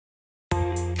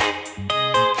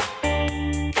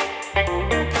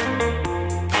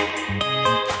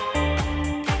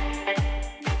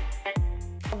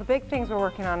we're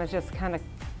working on is just kind of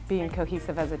being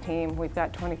cohesive as a team. We've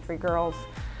got 23 girls.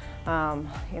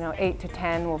 8 to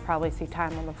 10 will probably see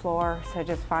time on the floor, so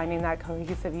just finding that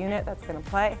cohesive unit that's going to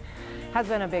play has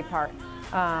been a big part.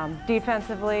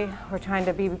 Defensively, we're trying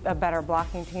to be a better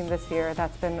blocking team this year.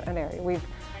 That's been an area we've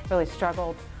really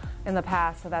struggled in the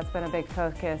past, so that's been a big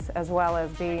focus, as well as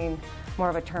being more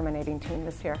of a terminating team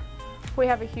this year. We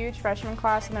have a huge freshman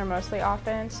class and they're mostly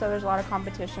offense, so there's a lot of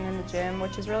competition in the gym,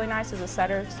 which is really nice as a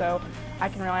setter, so I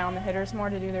can rely on the hitters more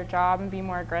to do their job and be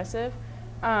more aggressive.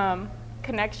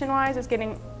 Connection-wise, it's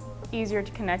getting easier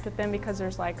to connect with them because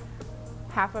there's like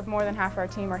more than half our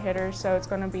team are hitters, so it's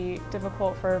going to be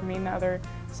difficult for me and the other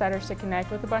setters to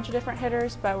connect with a bunch of different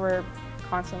hitters, but we're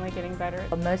constantly getting better.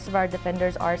 Most of our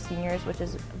defenders are seniors, which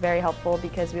is very helpful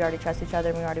because we already trust each other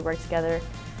and we already work together.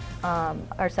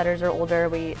 Our setters are older,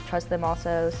 we trust them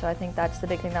also, so I think that's the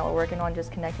big thing that we're working on,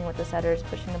 just connecting with the setters,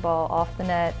 pushing the ball off the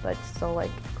net, but still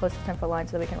like close to 10-foot line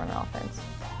so that we can run our offense.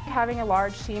 Having a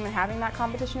large team and having that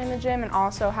competition in the gym and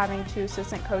also having 2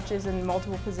 assistant coaches in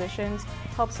multiple positions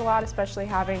helps a lot, especially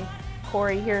having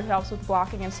Corey here who helps with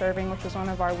blocking and serving, which was one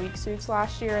of our weak suits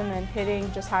last year, and then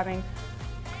hitting, just having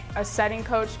a setting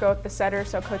coach go with the setter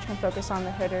so coach can focus on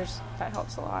the hitters. That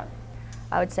helps a lot.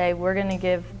 I would say we're going to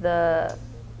give the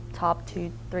top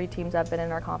 2-3 teams that have been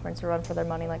in our conference a run for their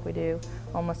money like we do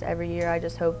almost every year. I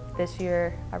just hope this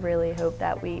year, I really hope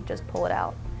that we just pull it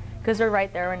out. Because we're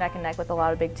right there, we're neck and neck with a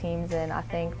lot of big teams, and I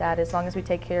think that as long as we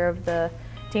take care of the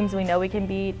teams we know we can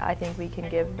beat, I think we can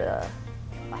give the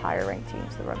higher ranked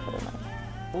teams the run for their money.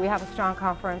 We have a strong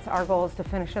conference. Our goal is to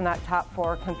finish in that top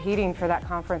 4, competing for that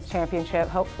conference championship,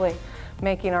 hopefully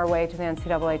making our way to the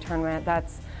NCAA tournament.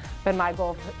 That's been my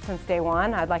goal since day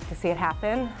one. I'd like to see it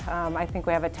happen. I think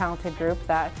we have a talented group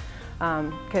that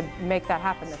could make that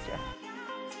happen this year.